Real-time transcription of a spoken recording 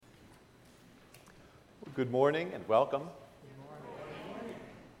Good morning and welcome.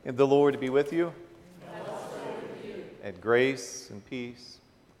 And the Lord be with you. And grace and peace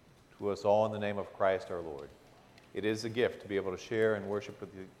to us all in the name of Christ our Lord. It is a gift to be able to share and worship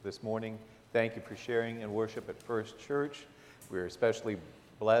with you this morning. Thank you for sharing and worship at First Church. We are especially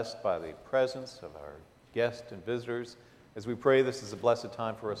blessed by the presence of our guests and visitors. As we pray, this is a blessed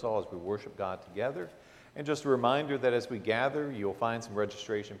time for us all as we worship God together. And just a reminder that as we gather, you'll find some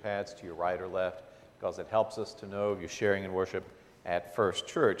registration pads to your right or left, because it helps us to know you're sharing in worship at First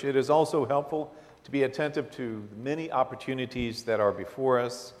Church. It is also helpful to be attentive to the many opportunities that are before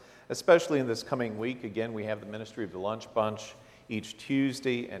us, especially in this coming week. Again, we have the ministry of the Lunch Bunch each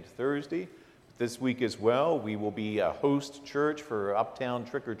Tuesday and Thursday. This week as well, we will be a host church for Uptown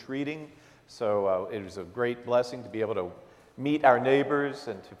Trick-or-Treating. So it is a great blessing to be able to meet our neighbors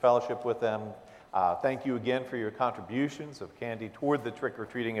and to fellowship with them. Thank you again for your contributions of candy toward the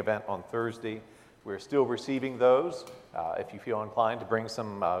trick-or-treating event on Thursday. We're still receiving those. If you feel inclined to bring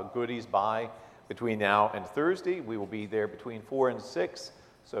some goodies by between now and Thursday, we will be there between 4 and 6.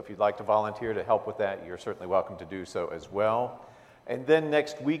 So if you'd like to volunteer to help with that, you're certainly welcome to do so as well. And then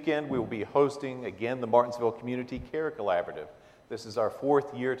next weekend, we will be hosting, again, the Martinsville Community Care Collaborative. This is our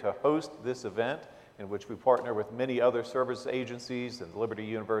 4th year to host this event, in which we partner with many other service agencies and Liberty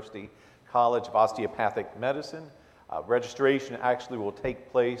University College of Osteopathic Medicine. Registration actually will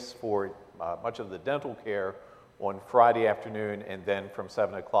take place for much of the dental care on Friday afternoon, and then from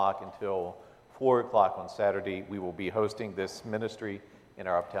 7 o'clock until 4 o'clock on Saturday, we will be hosting this ministry in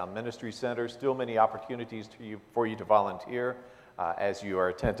our Uptown Ministry Center. Still many opportunities for you to volunteer as you are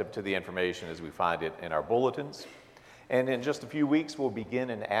attentive to the information as we find it in our bulletins. And in just a few weeks, we'll begin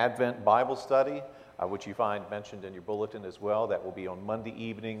an Advent Bible study, which you find mentioned in your bulletin as well. That will be on Monday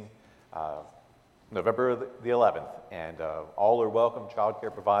evening, November the 11th, and all are welcome,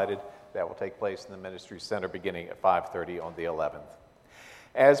 childcare provided. That will take place in the Ministry Center beginning at 5:30 on the 11th.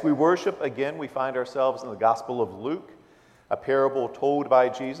 As we worship, again, we find ourselves in the Gospel of Luke, a parable told by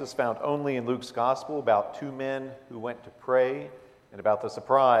Jesus found only in Luke's Gospel about 2 men who went to pray, and about the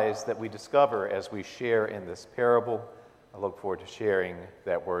surprise that we discover as we share in this parable. I look forward to sharing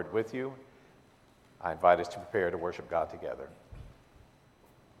that word with you. I invite us to prepare to worship God together.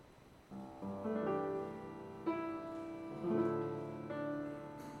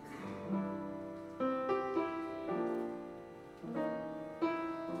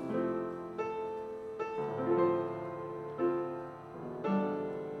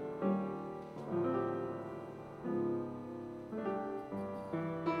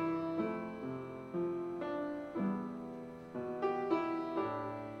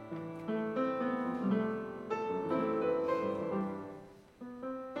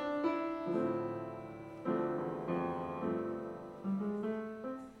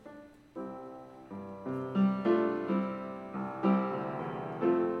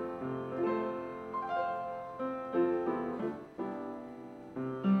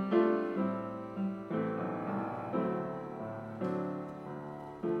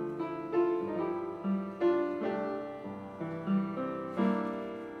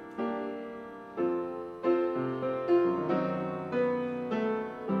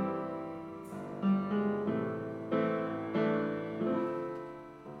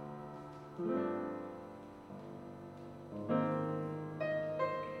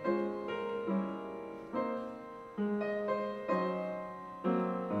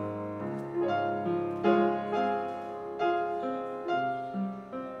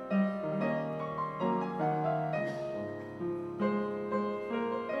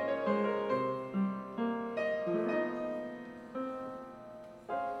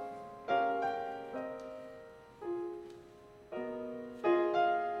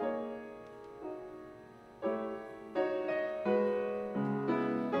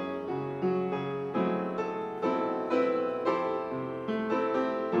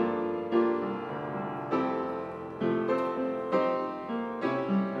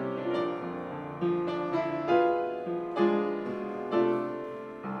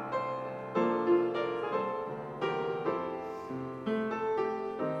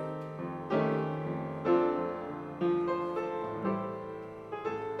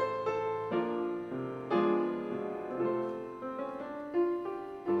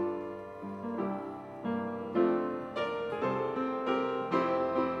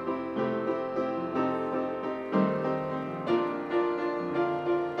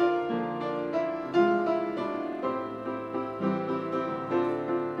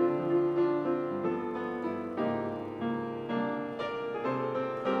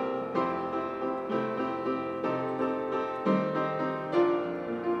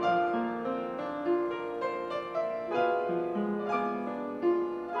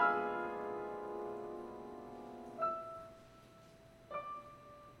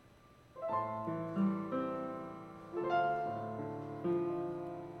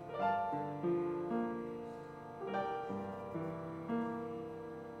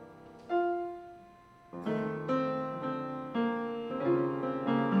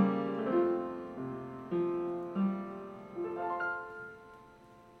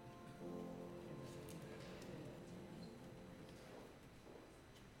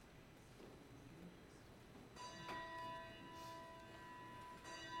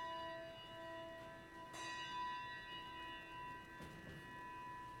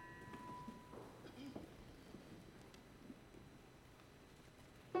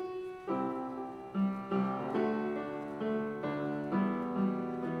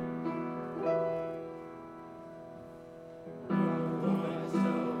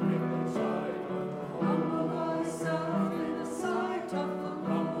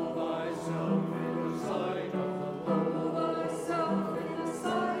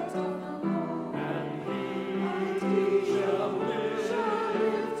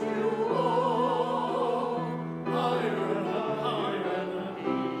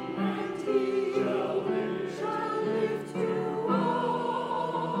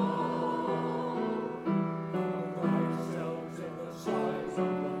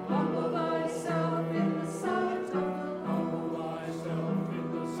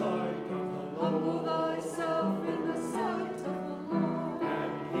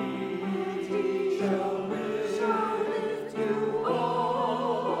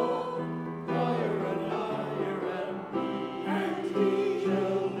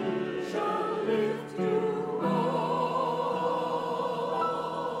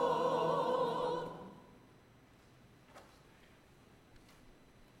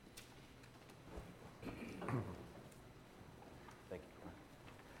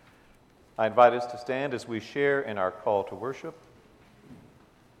 I invite us to stand as we share in our call to worship.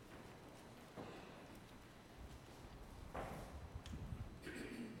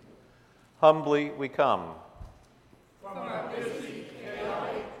 Humbly we come. From our busy,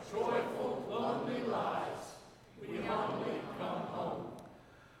 chaotic, joyful, lonely lives, we humbly come home.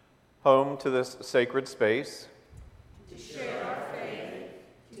 Home to this sacred space. To share our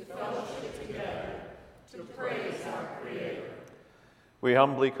faith, to fellowship together, to praise our Creator. We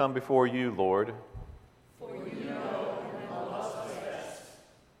humbly come before you, Lord. For you know and love us best.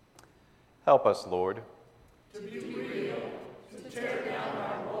 Help us, Lord. To be real, to tear down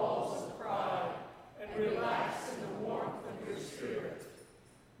our walls of pride, and relax in the warmth of your Spirit.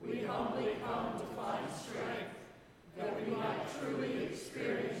 We humbly come to find strength, that we might truly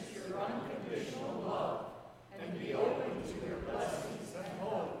experience your unconditional love and be open to your blessings and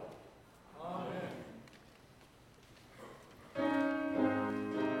hope. Amen.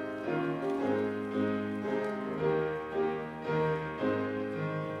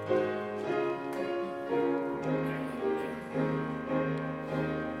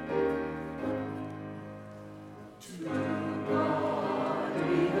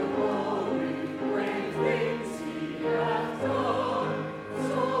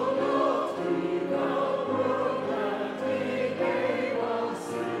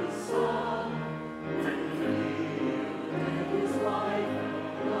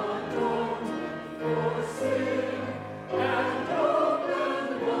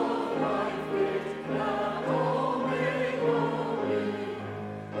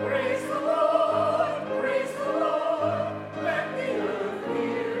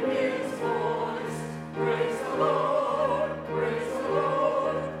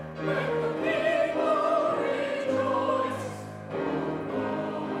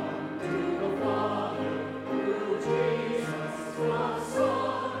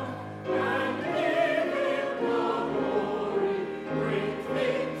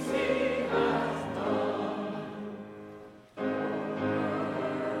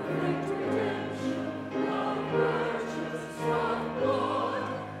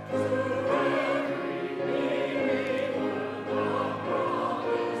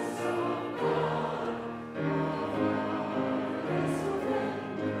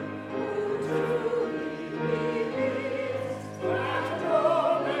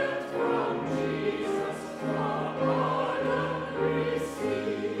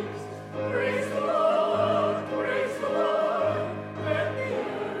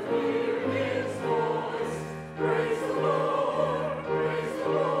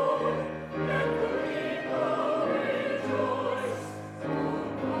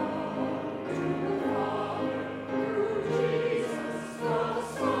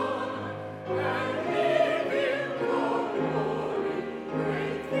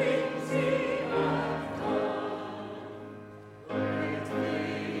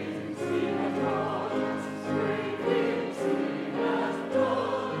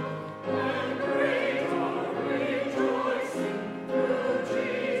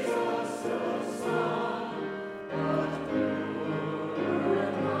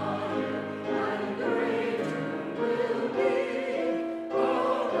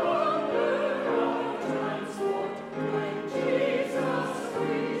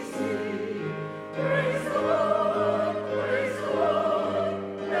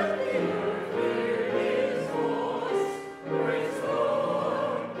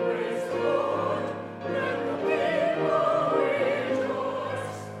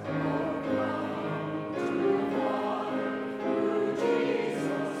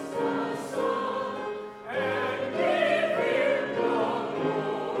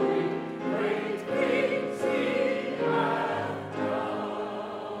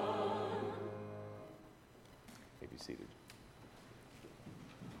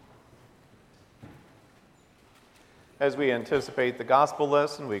 As we anticipate the gospel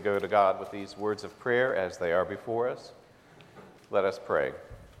lesson, we go to God with these words of prayer as they are before us. Let us pray.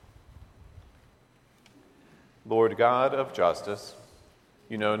 Lord God of justice,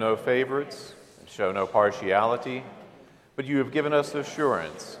 you know no favorites and show no partiality, but you have given us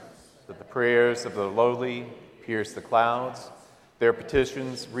assurance that the prayers of the lowly pierce the clouds, their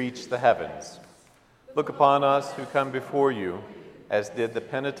petitions reach the heavens. Look upon us who come before you, as did the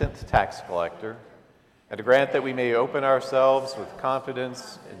penitent tax collector, and to grant that we may open ourselves with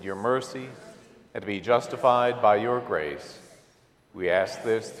confidence in your mercy and to be justified by your grace. We ask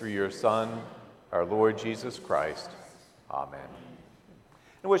this through your Son, our Lord Jesus Christ. Amen.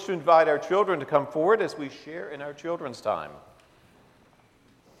 I wish to invite our children to come forward as we share in our children's time.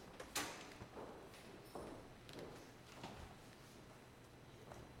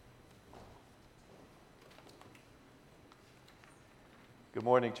 Good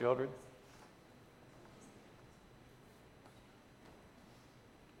morning, children.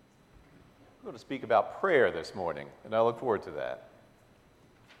 I'm going to speak about prayer this morning, and I look forward to that.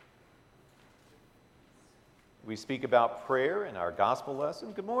 We speak about prayer in our gospel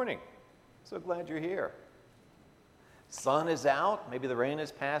lesson. Good morning. So glad you're here. Sun is out. Maybe the rain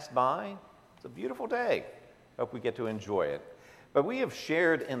has passed by. It's a beautiful day. Hope we get to enjoy it. But we have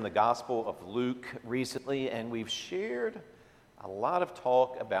shared in the Gospel of Luke recently, and we've shared a lot of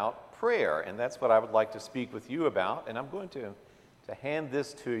talk about prayer, and that's what I would like to speak with you about. And I'm going to hand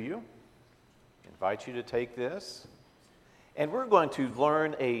this to you, invite you to take this, and we're going to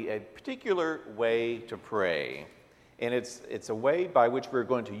learn a particular way to pray. And it's a way by which we're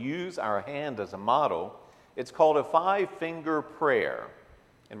going to use our hand as a model. It's called a 5-finger prayer.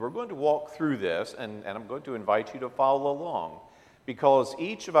 And we're going to walk through this, and I'm going to invite you to follow along, because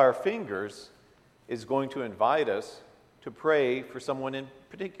each of our fingers is going to invite us to pray for someone in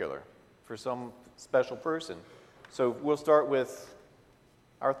particular, for some special person. So we'll start with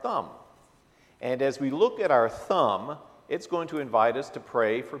our thumb. And as we look at our thumb, it's going to invite us to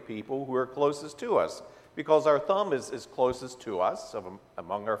pray for people who are closest to us, because our thumb is closest to us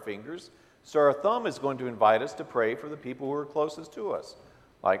among our fingers. So our thumb is going to invite us to pray for the people who are closest to us,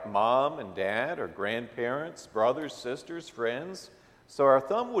 like mom and dad or grandparents, brothers, sisters, friends. So our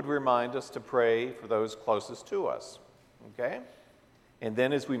thumb would remind us to pray for those closest to us, okay? And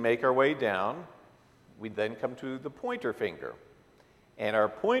then as we make our way down, we then come to the pointer finger. And our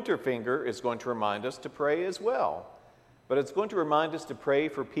pointer finger is going to remind us to pray as well. But it's going to remind us to pray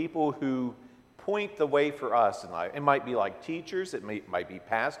for people who point the way for us in life. It might be like teachers, it might be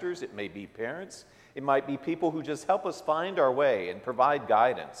pastors, it may be parents, it might be people who just help us find our way and provide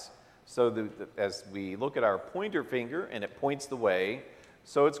guidance. So as we look at our pointer finger and it points the way,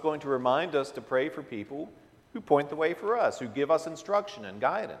 so it's going to remind us to pray for people who point the way for us, who give us instruction and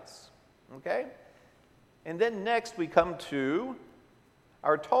guidance. Okay? And then next we come to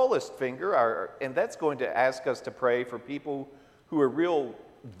our tallest finger, and that's going to ask us to pray for people who are real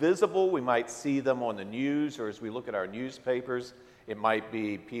visible. We might see them on the news, or as we look at our newspapers, it might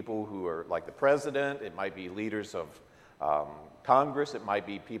be people who are like the president, it might be leaders of Congress, it might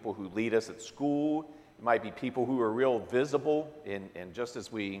be people who lead us at school, it might be people who are real visible, and just as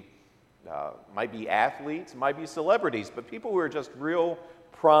we might be athletes, it might be celebrities, but people who are just real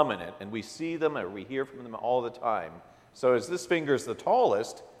prominent, and we see them or we hear from them all the time. So as this finger is the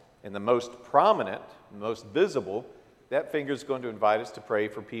tallest and the most prominent, most visible, that finger is going to invite us to pray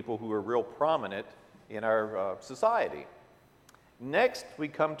for people who are real prominent in our society. Next, we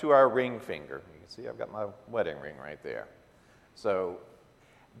come to our ring finger. You can see I've got my wedding ring right there. So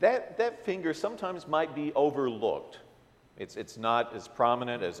that finger sometimes might be overlooked. It's not as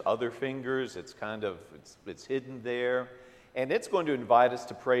prominent as other fingers. It's hidden there. And it's going to invite us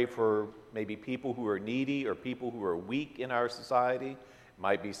to pray for maybe people who are needy or people who are weak in our society. It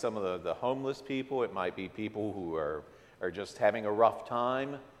might be some of the homeless people. It might be people who are just having a rough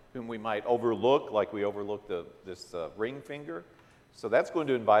time, whom we might overlook, like we overlook this ring finger. So that's going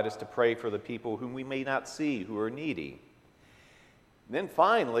to invite us to pray for the people whom we may not see, who are needy. And then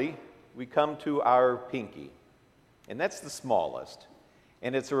finally, we come to our pinky, and that's the smallest.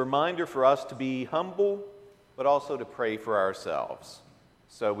 And it's a reminder for us to be humble, but also to pray for ourselves.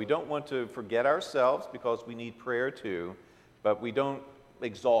 So we don't want to forget ourselves, because we need prayer too, but we don't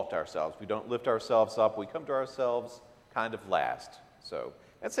exalt ourselves. We don't lift ourselves up. We come to ourselves kind of last. So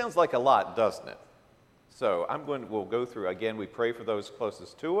that sounds like a lot, doesn't it? So we'll go through again. We pray for those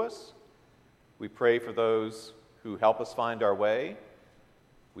closest to us. We pray for those who help us find our way.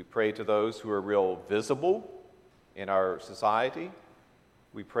 We pray to those who are real visible in our society.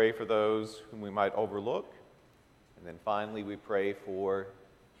 We pray for those whom we might overlook. And then finally, we pray for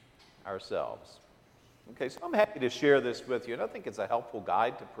ourselves. Okay, so I'm happy to share this with you, and I think it's a helpful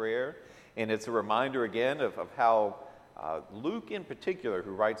guide to prayer, and it's a reminder again of how Luke in particular,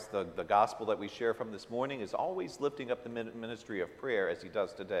 who writes the gospel that we share from this morning, is always lifting up the ministry of prayer as he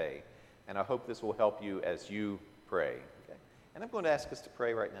does today. And I hope this will help you as you pray. Okay? And I'm going to ask us to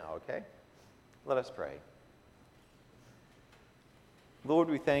pray right now, okay? Let us pray. Lord,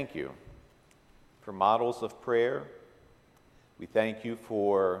 we thank you for models of prayer. We thank you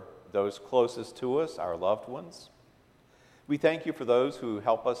for those closest to us, our loved ones. We thank you for those who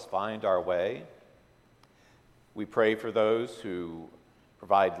help us find our way. We pray for those who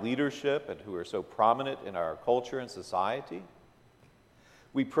provide leadership and who are so prominent in our culture and society.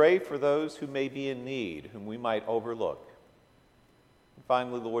 We pray for those who may be in need, whom we might overlook. And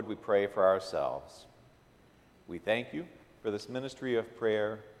finally, Lord, we pray for ourselves. We thank you for this ministry of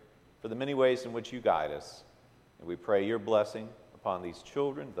prayer, for the many ways in which you guide us. And we pray your blessing upon these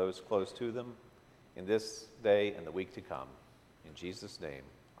children, those close to them, in this day and the week to come. In Jesus' name,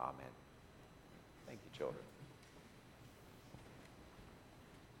 amen. Thank you, children.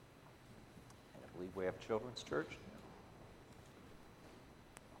 And I believe we have Children's Church.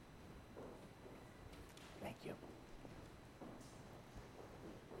 Thank you.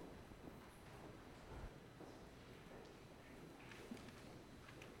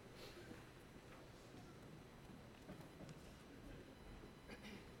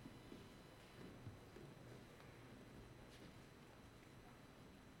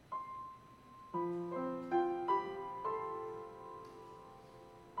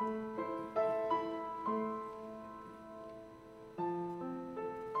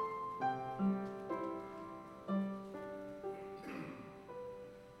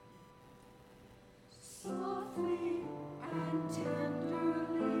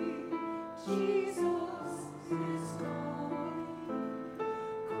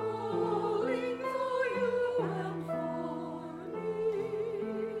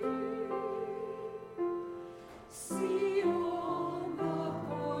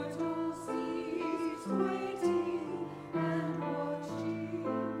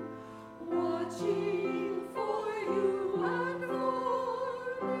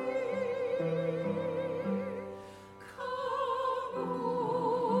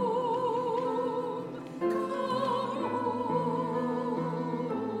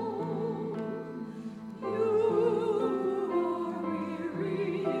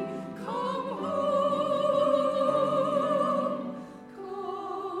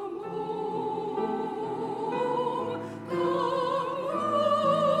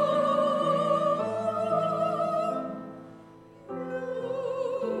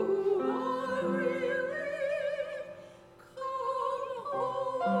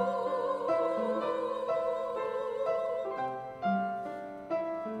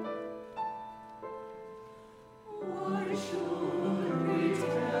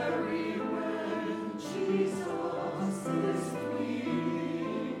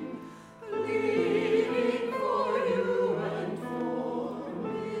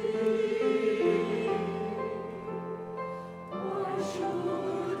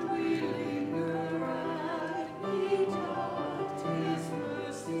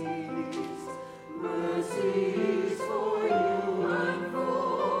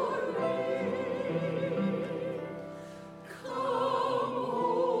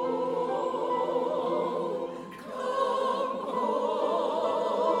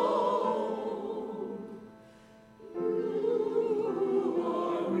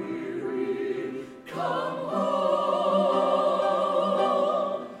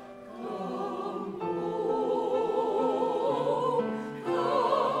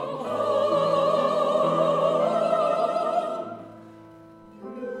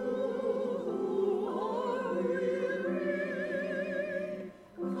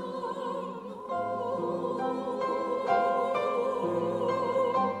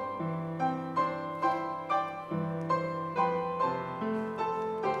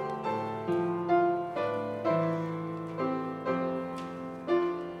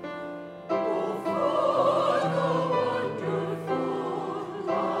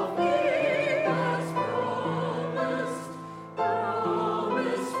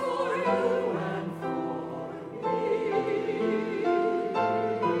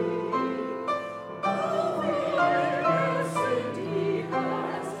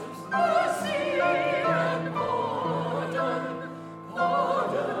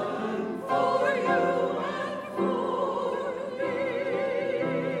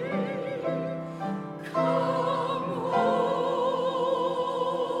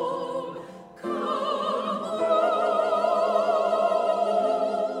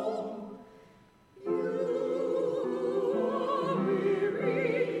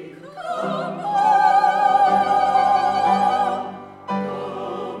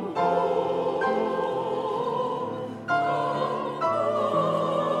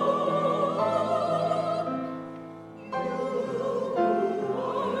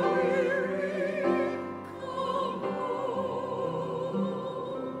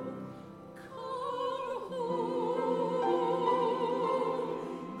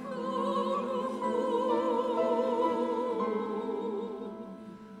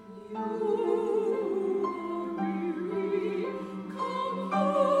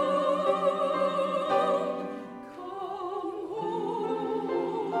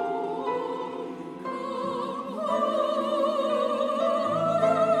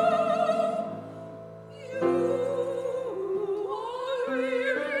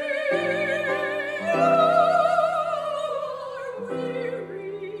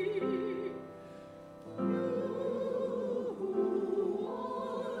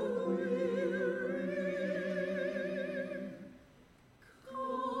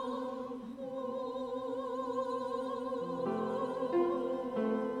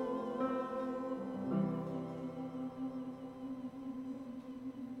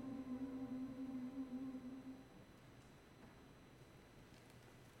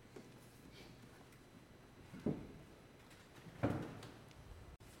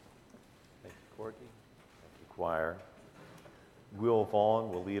 choir. Will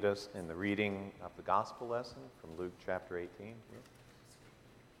Vaughn will lead us in the reading of the gospel lesson from Luke chapter 18.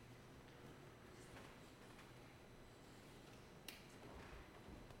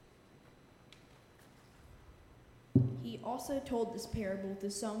 He also told this parable to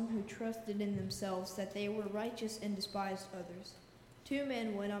some who trusted in themselves that they were righteous and despised others. 2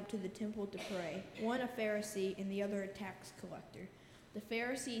 men went up to the temple to pray, one a Pharisee and the other a tax collector. The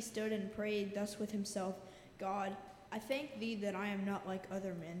Pharisee stood and prayed thus with himself, God, I thank thee that I am not like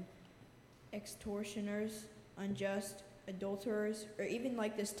other men, extortioners, unjust, adulterers, or even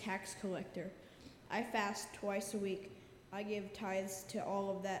like this tax collector. I fast twice a week. I give tithes to all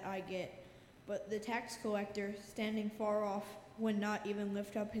of that I get. But the tax collector, standing far off, would not even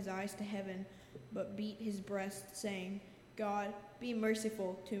lift up his eyes to heaven, but beat his breast, saying, God, be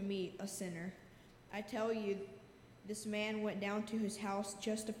merciful to me, a sinner. I tell you, this man went down to his house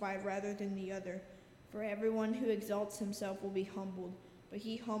justified rather than the other. For everyone who exalts himself will be humbled, but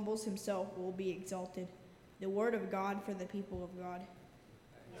he humbles himself will be exalted. The word of God for the people of God.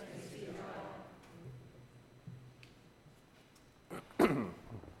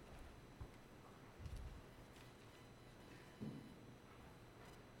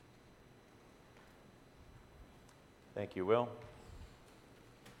 Thank you, Will.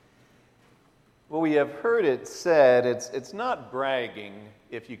 Well, we have heard it said, it's not bragging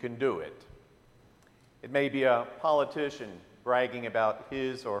if you can do it. It may be a politician bragging about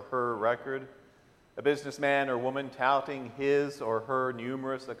his or her record, a businessman or woman touting his or her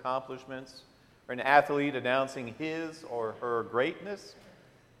numerous accomplishments, or an athlete announcing his or her greatness.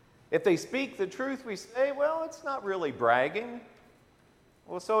 If they speak the truth, we say, well, it's not really bragging.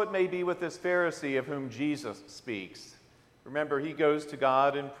 Well, so it may be with this Pharisee of whom Jesus speaks. Remember, he goes to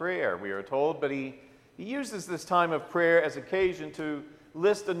God in prayer, we are told, but he uses this time of prayer as occasion to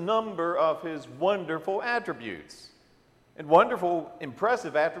list a number of his wonderful attributes. And wonderful,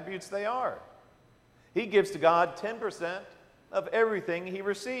 impressive attributes they are. He gives to God 10% of everything he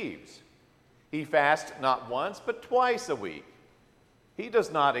receives. He fasts not once, but twice a week. He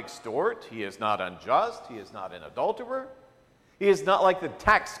does not extort. He is not unjust. He is not an adulterer. He is not like the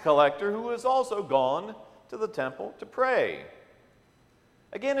tax collector who has also gone to the temple to pray.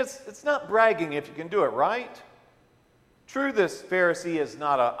 Again, it's not bragging if you can do it, right? True, this Pharisee is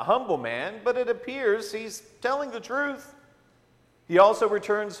not a humble man, but it appears he's telling the truth. He also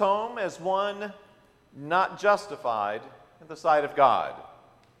returns home as one not justified in the sight of God.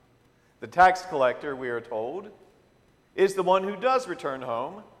 The tax collector, we are told, is the one who does return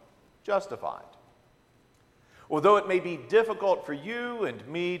home justified. Although it may be difficult for you and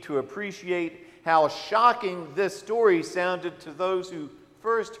me to appreciate how shocking this story sounded to those who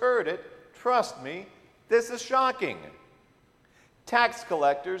first heard it, trust me, this is shocking. Tax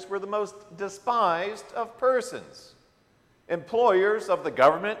collectors were the most despised of persons, employers of the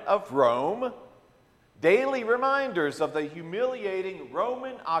government of Rome, daily reminders of the humiliating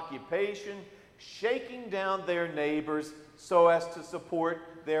Roman occupation shaking down their neighbors so as to support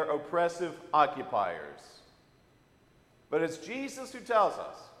their oppressive occupiers. But it's Jesus who tells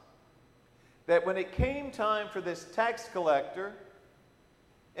us that when it came time for this tax collector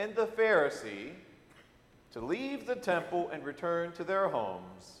and the Pharisee to leave the temple and return to their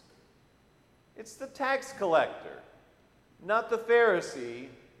homes, it's the tax collector, not the Pharisee,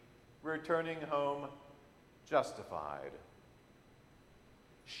 returning home justified.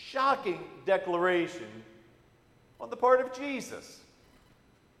 Shocking declaration on the part of Jesus.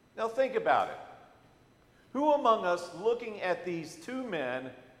 Now think about it. Who among us, looking at these 2 men,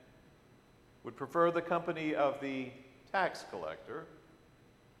 would prefer the company of the tax collector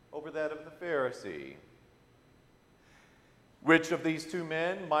over that of the Pharisee? Which of these 2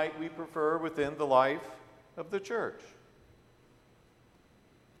 men might we prefer within the life of the church?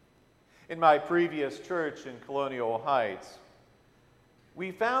 In my previous church in Colonial Heights,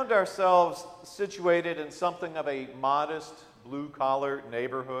 we found ourselves situated in something of a modest blue-collar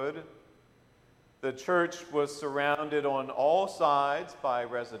neighborhood. The church was surrounded on all sides by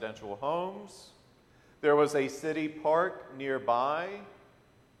residential homes. There was a city park nearby.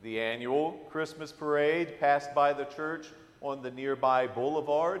 The annual Christmas parade passed by the church on the nearby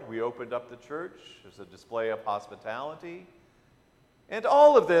boulevard. We opened up the church as a display of hospitality. And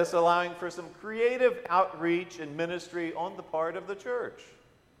all of this allowing for some creative outreach and ministry on the part of the church.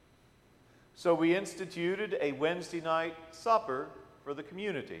 So we instituted a Wednesday night supper for the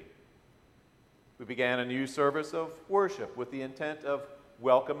community. We began a new service of worship with the intent of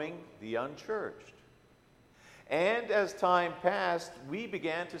welcoming the unchurched. And as time passed, we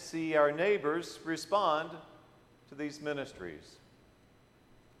began to see our neighbors respond to these ministries.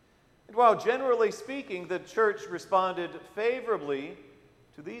 And while generally speaking, the church responded favorably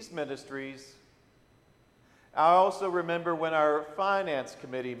to these ministries, I also remember when our finance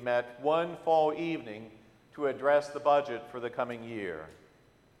committee met one fall evening to address the budget for the coming year.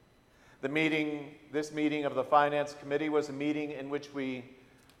 This meeting of the finance committee was a meeting in which we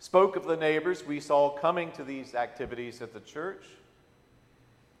spoke of the neighbors we saw coming to these activities at the church.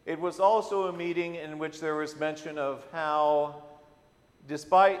 It was also a meeting in which there was mention of how,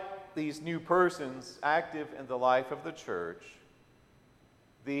 despite these new persons active in the life of the church,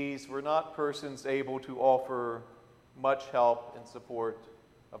 these were not persons able to offer much help in support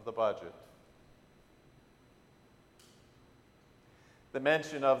of the budget. The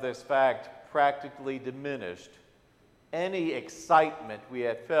mention of this fact practically diminished any excitement we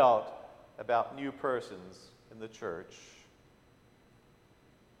had felt about new persons in the church,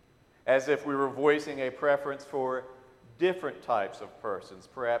 as if we were voicing a preference for different types of persons,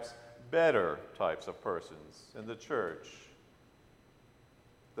 perhaps better types of persons in the church.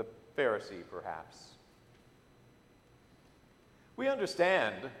 The Pharisee, perhaps. We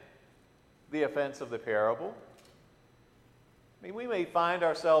understand the offense of the parable. I mean, we may find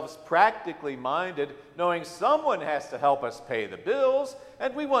ourselves practically minded, knowing someone has to help us pay the bills,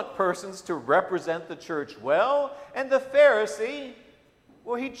 and we want persons to represent the church well. And the Pharisee,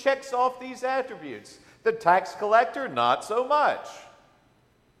 well, he checks off these attributes. The tax collector, not so much.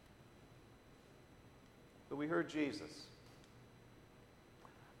 But we heard Jesus.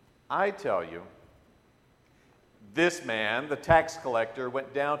 I tell you, this man, the tax collector,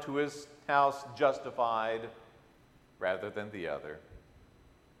 went down to his house justified rather than the other.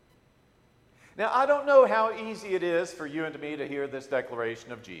 Now, I don't know how easy it is for you and me to hear this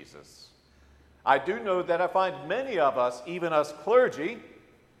declaration of Jesus. I do know that I find many of us, even us clergy,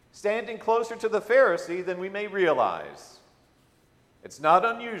 standing closer to the Pharisee than we may realize. It's not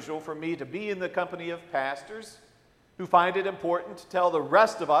unusual for me to be in the company of pastors who find it important to tell the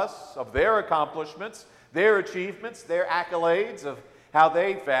rest of us of their accomplishments, their achievements, their accolades, of how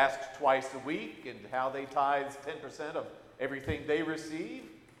they fast twice a week and how they tithe 10% of everything they receive.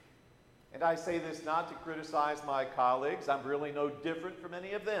 And I say this not to criticize my colleagues. I'm really no different from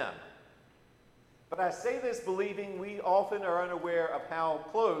any of them. But I say this believing we often are unaware of how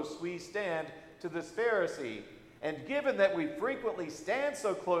close we stand to this Pharisee. And given that we frequently stand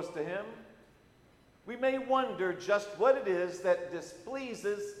so close to him, we may wonder just what it is that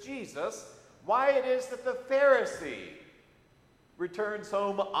displeases Jesus, why it is that the Pharisee returns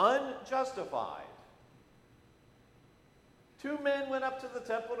home unjustified. 2 men went up to the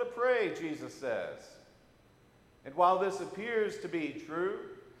temple to pray, Jesus says. And while this appears to be true,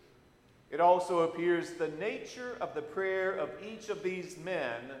 it also appears the nature of the prayer of each of these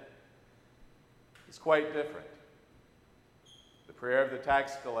men is quite different. The prayer of the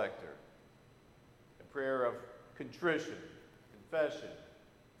tax collector, a prayer of contrition, confession,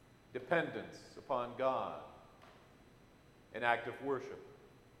 dependence upon God, an act of worship.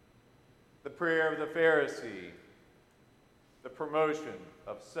 The prayer of the Pharisee, the promotion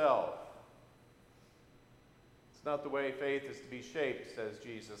of self. It's not the way faith is to be shaped, says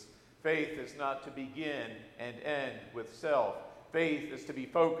Jesus. Faith is not to begin and end with self. Faith is to be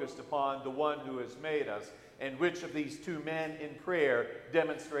focused upon the one who has made us. And which of these 2 men in prayer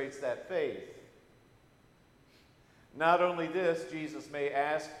demonstrates that faith? Not only this, Jesus may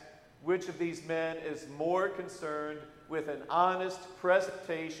ask, which of these men is more concerned with an honest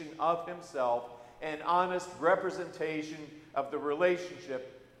presentation of himself, an honest representation of the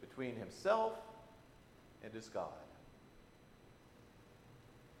relationship between himself and his God?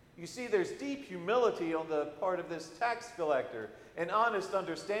 You see, there's deep humility on the part of this tax collector, an honest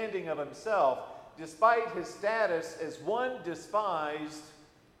understanding of himself. Despite his status as one despised,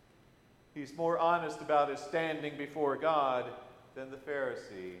 he's more honest about his standing before God than the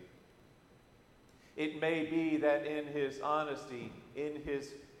Pharisee. It may be that in his honesty, in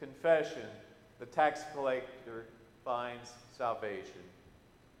his confession, the tax collector finds salvation.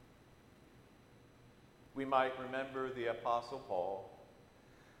 We might remember the Apostle Paul,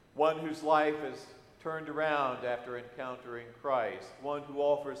 one whose life is turned around after encountering Christ, one who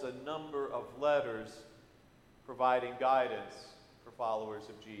offers a number of letters providing guidance for followers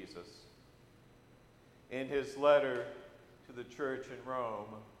of Jesus. In his letter to the church in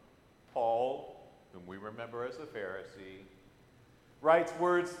Rome, Paul, whom we remember as a Pharisee, writes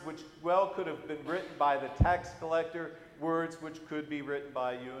words which well could have been written by the tax collector, words which could be written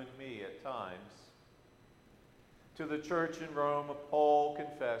by you and me at times. To the church in Rome, Paul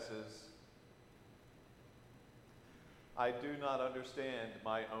confesses, I do not understand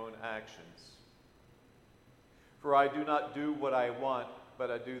my own actions. For I do not do what I want, but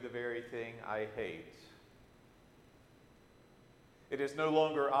I do the very thing I hate. It is no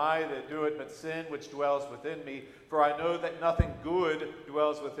longer I that do it, but sin which dwells within me. For I know that nothing good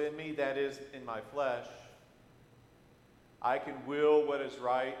dwells within me, that is, in my flesh. I can will what is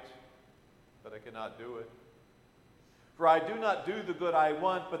right, but I cannot do it. For I do not do the good I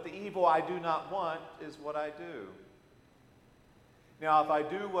want, but the evil I do not want is what I do. Now, if I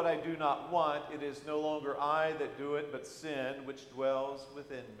do what I do not want, it is no longer I that do it, but sin which dwells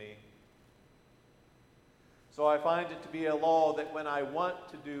within me. So I find it to be a law that when I want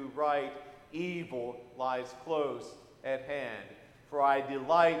to do right, evil lies close at hand. For I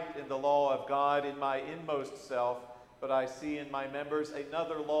delight in the law of God in my inmost self, but I see in my members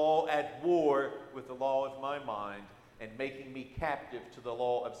another law at war with the law of my mind, and making me captive to the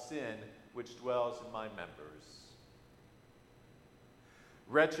law of sin which dwells in my members.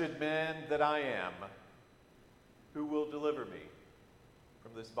 Wretched man that I am, who will deliver me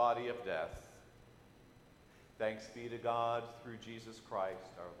from this body of death? Thanks be to God through Jesus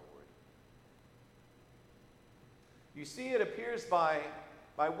Christ our Lord. You see, it appears by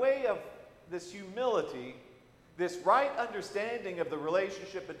way of this humility, this right understanding of the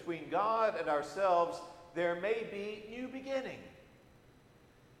relationship between God and ourselves, there may be new beginning.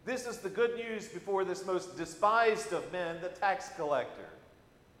 This is the good news before this most despised of men, the tax collector.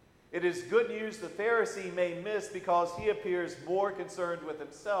 It is good news the Pharisee may miss because he appears more concerned with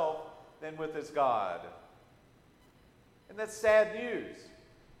himself than with his God. And that's sad news,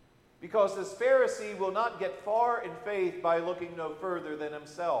 because this Pharisee will not get far in faith by looking no further than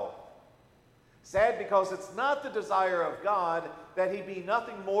himself. Sad because it's not the desire of God that he be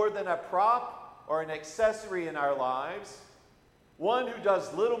nothing more than a prop or an accessory in our lives, one who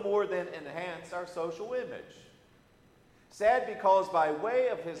does little more than enhance our social image. Sad because by way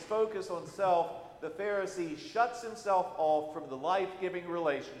of his focus on self, the Pharisee shuts himself off from the life-giving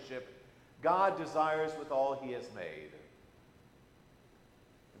relationship God desires with all he has made.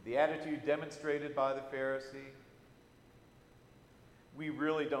 The attitude demonstrated by the Pharisee, we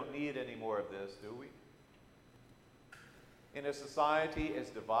really don't need any more of this, do we? In a society as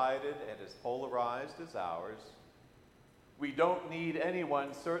divided and as polarized as ours, we don't need anyone,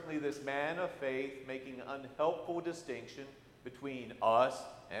 certainly this man of faith, making an unhelpful distinction between us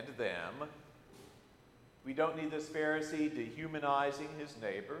and them. We don't need this Pharisee dehumanizing his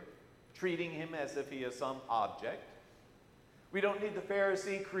neighbor, treating him as if he is some object. We don't need the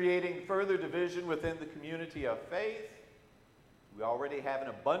Pharisee creating further division within the community of faith. We already have an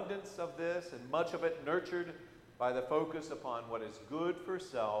abundance of this, and much of it nurtured by the focus upon what is good for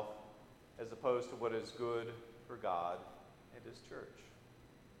self as opposed to what is good for God and his church.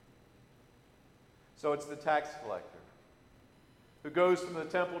 So it's the tax collector who goes from the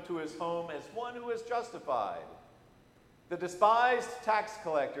temple to his home as one who is justified. The despised tax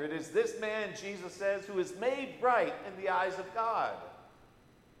collector, it is this man, Jesus says, who is made right in the eyes of God.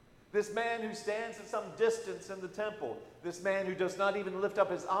 This man who stands at some distance in the temple. This man who does not even lift up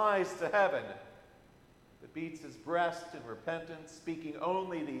his eyes to heaven, but beats his breast in repentance, speaking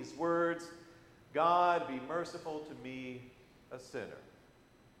only these words, God, be merciful to me, a sinner.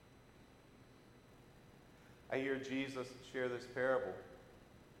 I hear Jesus share this parable,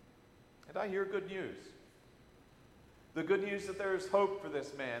 and I hear good news. The good news that there is hope for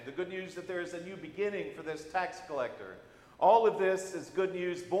this man. The good news that there is a new beginning for this tax collector. All of this is good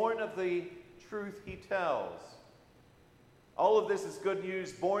news born of the truth he tells. All of this is good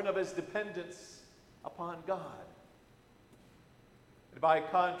news born of his dependence upon God. And by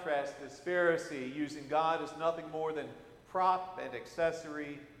contrast, this Pharisee, using God as nothing more than prop and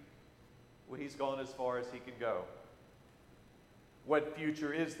accessory, well, he's gone as far as he can go. What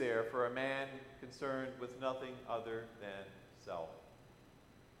future is there for a man concerned with nothing other than self?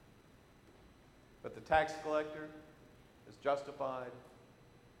 But the tax collector is justified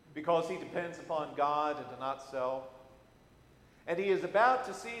because he depends upon God and not self. And he is about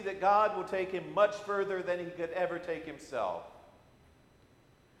to see that God will take him much further than he could ever take himself.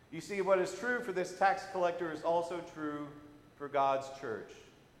 You see, what is true for this tax collector is also true for God's church.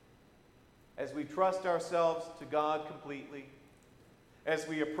 As we trust ourselves to God completely, as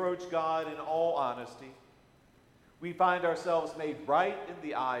we approach God in all honesty, we find ourselves made right in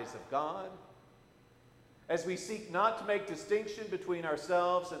the eyes of God. As we seek not to make distinction between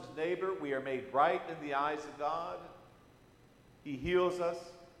ourselves and neighbor, we are made right in the eyes of God. He heals us,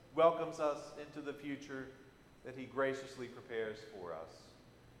 welcomes us into the future that he graciously prepares for us.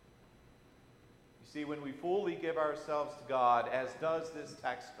 You see, when we fully give ourselves to God, as does this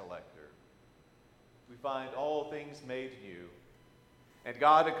tax collector, we find all things made new. And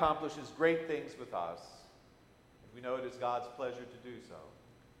God accomplishes great things with us. We know it is God's pleasure to do so.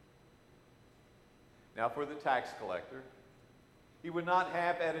 Now for the tax collector, he would not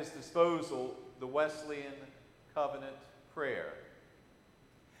have at his disposal the Wesleyan covenant prayer.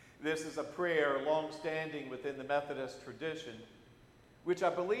 This is a prayer long-standing within the Methodist tradition, which I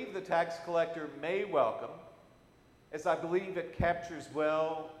believe the tax collector may welcome, as I believe it captures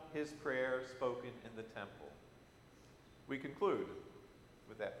well his prayer spoken in the temple. We conclude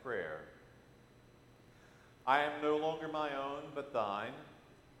with that prayer. I am no longer my own, but thine.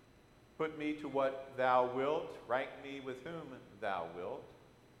 Put me to what thou wilt, rank me with whom thou wilt.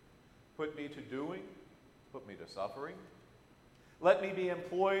 Put me to doing, put me to suffering. Let me be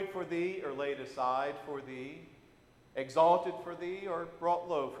employed for thee, or laid aside for thee, exalted for thee, or brought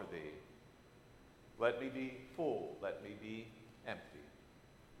low for thee. Let me be full, let me be empty.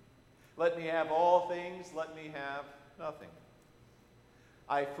 Let me have all things, let me have nothing.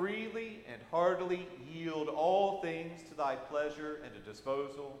 I freely and heartily yield all things to thy pleasure and to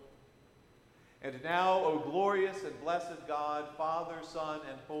disposal. And now, O glorious and blessed God, Father, Son,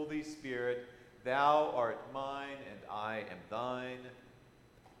 and Holy Spirit, thou art mine and I am thine.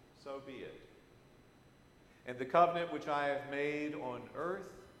 So be it. And the covenant which I have made on earth,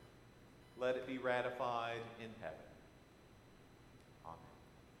 let it be ratified in heaven. Amen.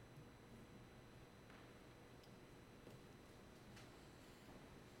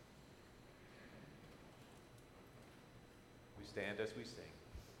 We stand as we sing.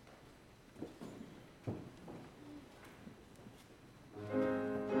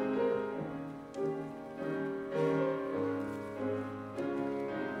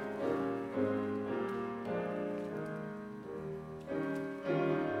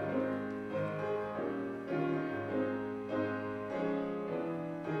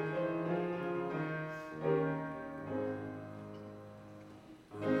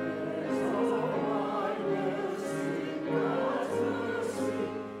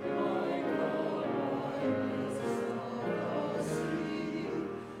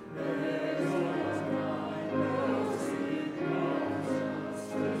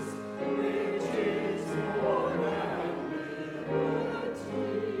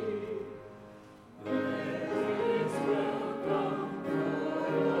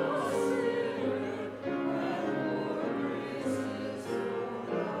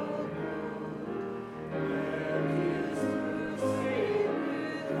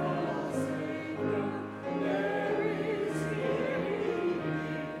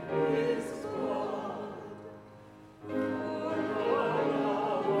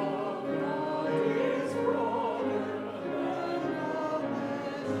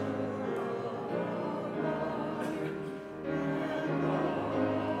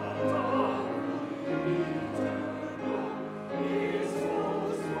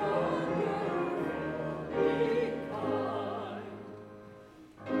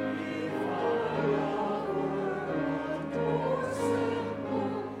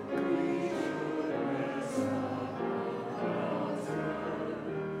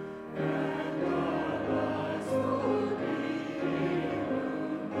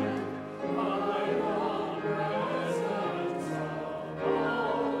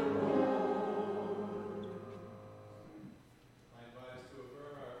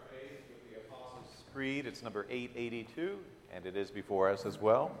 Creed. It's number 882, and it is before us as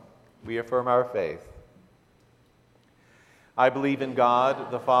well. We affirm our faith. I believe in God,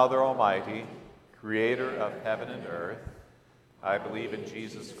 the Father Almighty, creator of heaven and earth. I believe in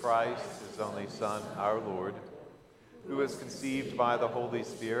Jesus Christ, his only Son, our Lord, who was conceived by the Holy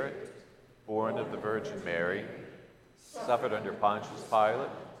Spirit, born of the Virgin Mary, suffered under Pontius Pilate,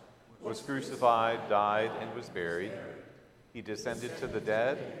 was crucified, died, and was buried. He descended to the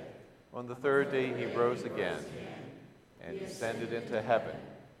dead. On the third day he rose again and descended into heaven,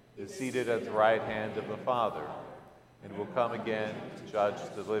 is seated at the right hand of the Father, and will come again to judge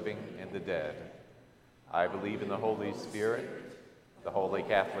the living and the dead. I believe in the Holy Spirit, the Holy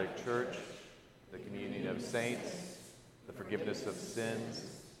Catholic Church, the communion of saints, the forgiveness of sins,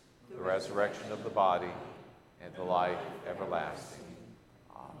 the resurrection of the body, and the life everlasting.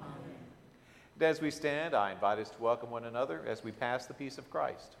 Amen. And as we stand, I invite us to welcome one another as we pass the peace of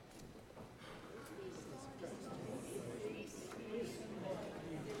Christ.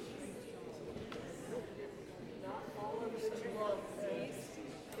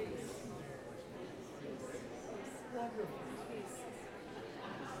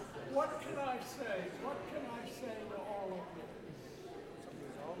 What can I say? What can I say to all of you?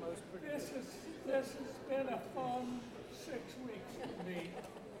 This has been a fun 6 weeks for me.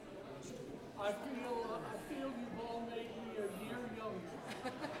 I feel you've all made me a year younger.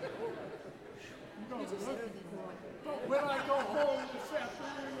 going to look for it. But when I go home this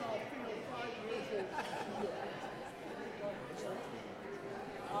afternoon, I'll feel 5 years old.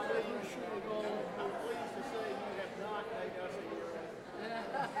 I should have gone. I'm pleased to say you have not made us a year older.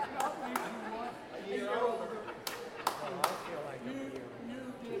 Not made you what? A year older. Well, I feel like I'm here.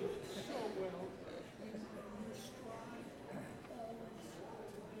 You did so well. You strive always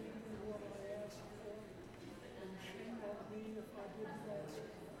to give me what I ask for. And shame on me if I didn't ask for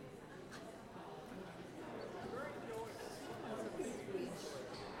it.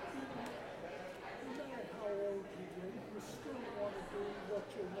 No matter how old you get, you still want to do what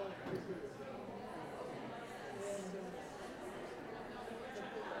you want to do. And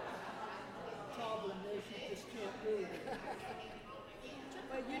the problem is you just can't do it.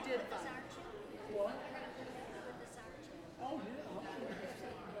 But you did fine. What? Oh yeah, I'm going to be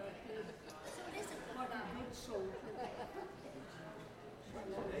sitting back there like a good soldier.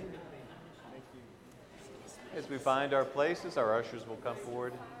 As we find our places, our ushers will come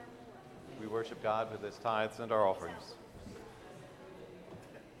forward. We worship God with His tithes and our offerings.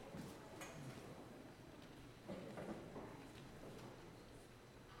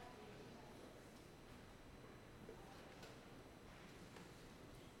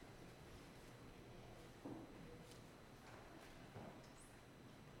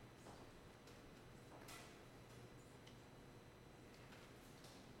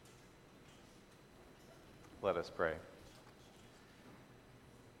 Let us pray.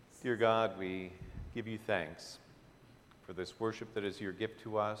 Dear God, we give you thanks for this worship that is your gift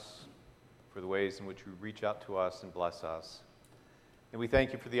to us, for the ways in which you reach out to us and bless us. And we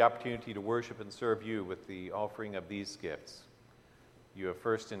thank you for the opportunity to worship and serve you with the offering of these gifts. You have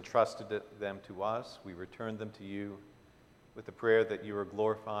first entrusted them to us. We return them to you with the prayer that you are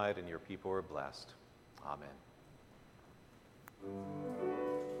glorified and your people are blessed. Amen.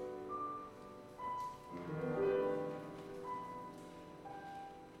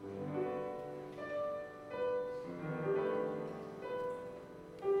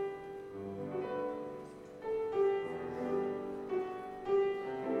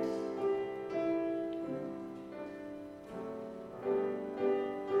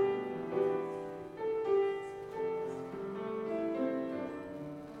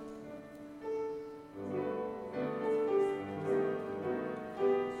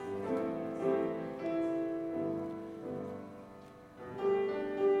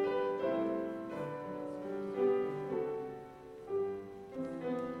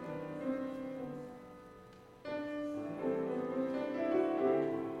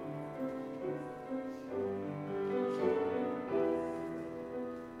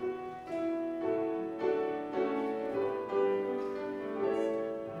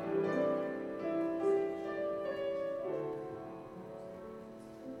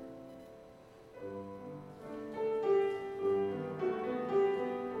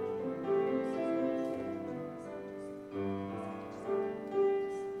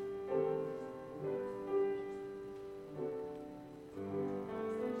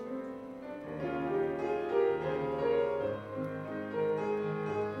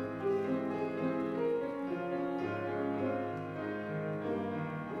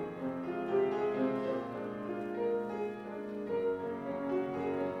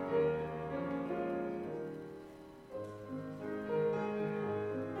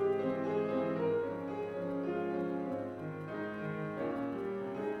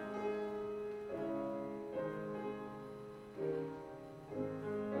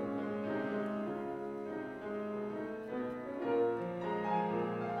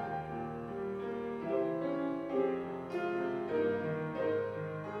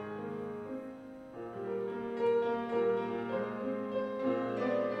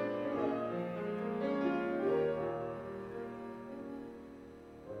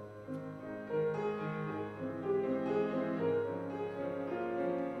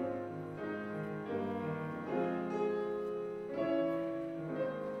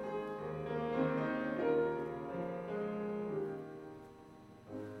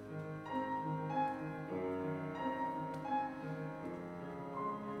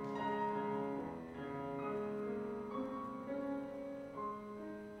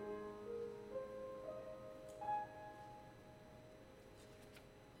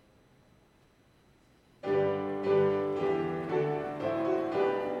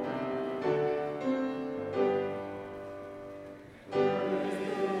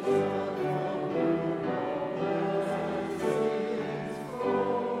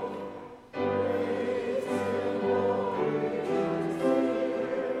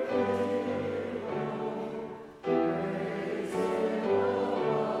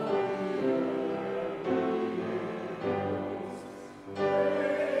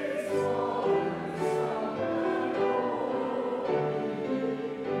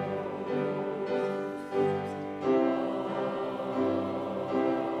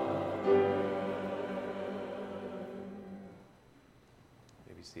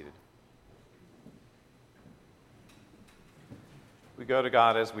 go to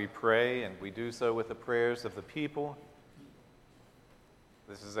God as we pray, and we do so with the prayers of the people.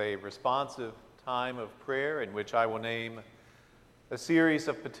 This is a responsive time of prayer in which I will name a series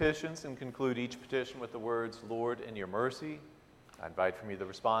of petitions and conclude each petition with the words, Lord, in your mercy. I invite from you the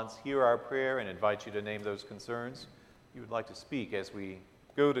response, hear our prayer, and invite you to name those concerns you would like to speak as we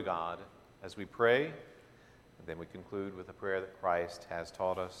go to God, as we pray, and then we conclude with a prayer that Christ has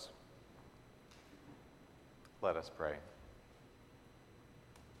taught us. Let us pray.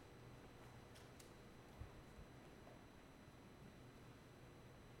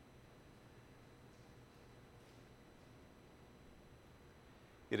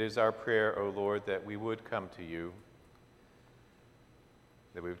 It is our prayer, O Lord, that we would come to you,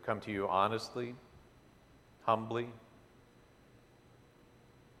 that we would come to you honestly, humbly,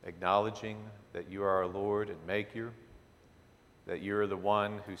 acknowledging that you are our Lord and Maker, that you are the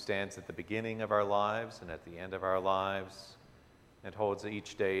one who stands at the beginning of our lives and at the end of our lives and holds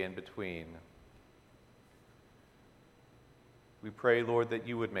each day in between. We pray, Lord, that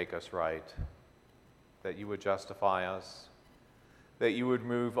you would make us right, that you would justify us, that you would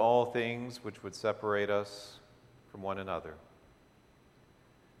remove all things which would separate us from one another.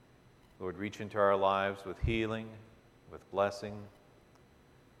 Lord, reach into our lives with healing, with blessing.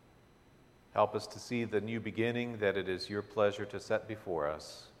 Help us to see the new beginning that it is your pleasure to set before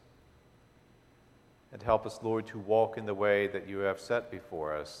us. And help us, Lord, to walk in the way that you have set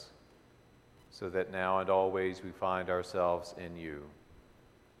before us, so that now and always we find ourselves in you.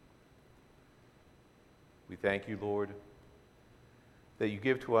 We thank you, Lord, that you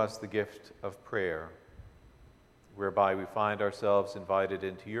give to us the gift of prayer, whereby we find ourselves invited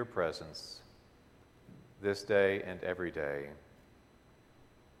into your presence this day and every day.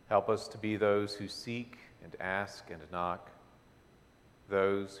 Help us to be those who seek and ask and knock,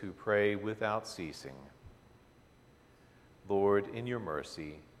 those who pray without ceasing. Lord, in your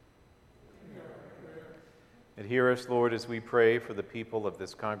mercy, and hear us, Lord, as we pray for the people of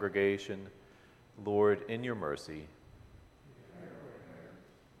this congregation. Lord, in your mercy.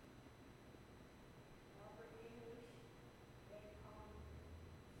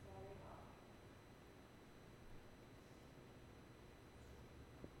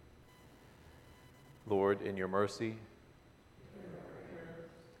 Lord, in your mercy.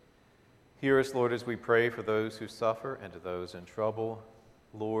 Hear us, Lord, as we pray for those who suffer and to those in trouble.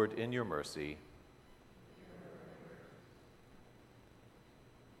 Lord, in your mercy.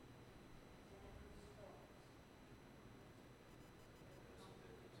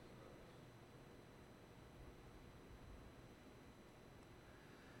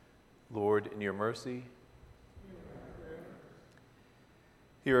 Lord, in your mercy.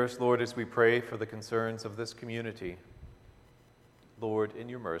 Hear us, Lord, as we pray for the concerns of this community. Lord, in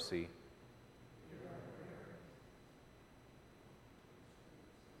your mercy.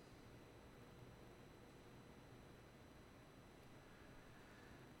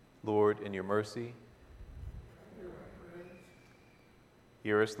 Lord, in your mercy.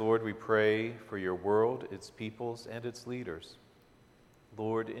 Hear us, Lord, we pray for your world, its peoples, and its leaders.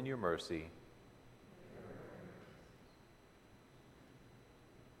 Lord, in your mercy.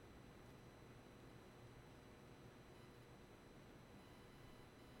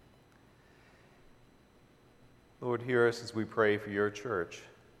 Lord, hear us as we pray for your church,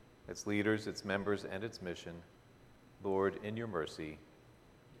 its leaders, its members, and its mission. Lord, in your mercy.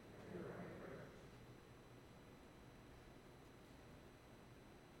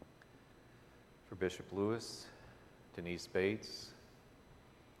 For Bishop Lewis, Denise Bates,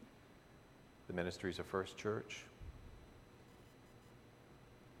 the ministries of First Church.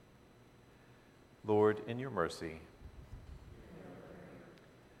 Lord, in your mercy.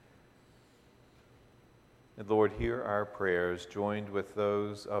 And Lord, hear our prayers, joined with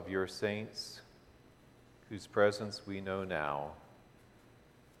those of your saints, whose presence we know now,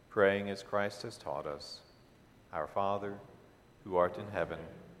 praying as Christ has taught us. Our Father, who art in heaven,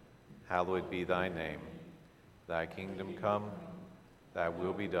 hallowed be thy name. Thy kingdom come, thy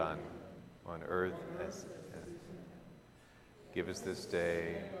will be done, on earth as give us this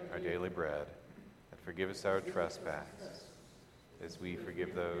day our daily bread, and forgive us our trespasses, as we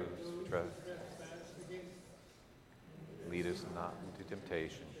forgive those who trespass. Lead us not into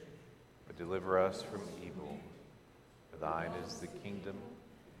temptation, but deliver us from evil. For thine is the kingdom,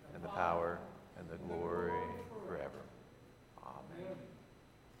 and the power, and the glory forever. Amen.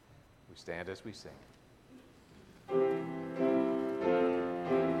 We stand as we sing.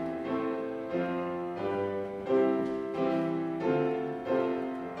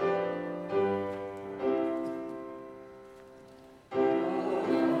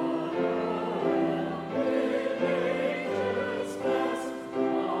 Trespass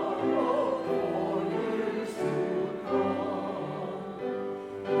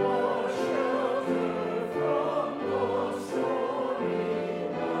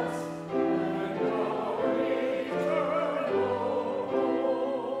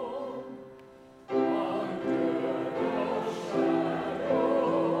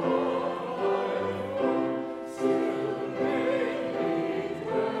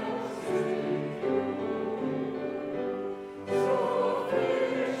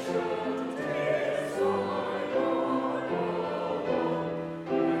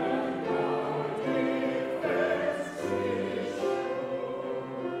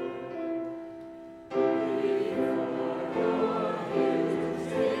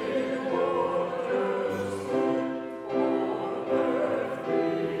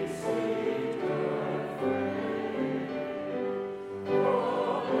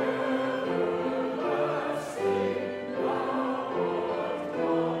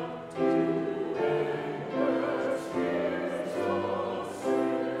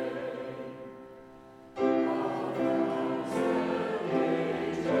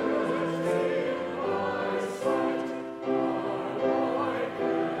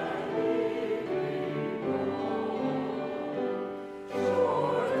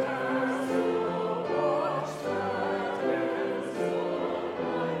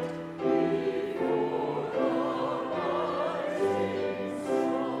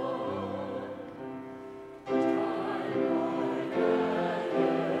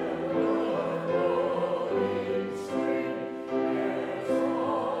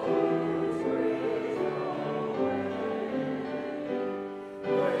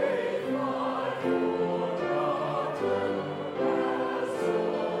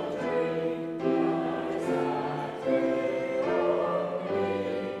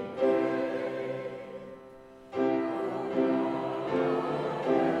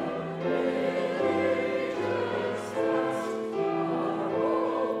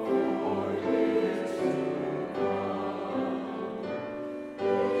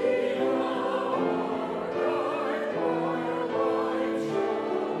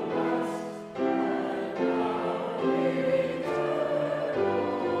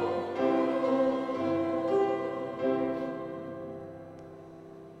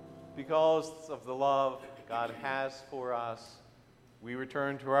because of the love God has for us, we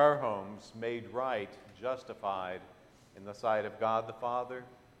return to our homes, made right, justified in the sight of God the Father,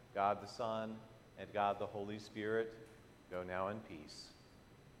 God the Son, and God the Holy Spirit. Go now in peace.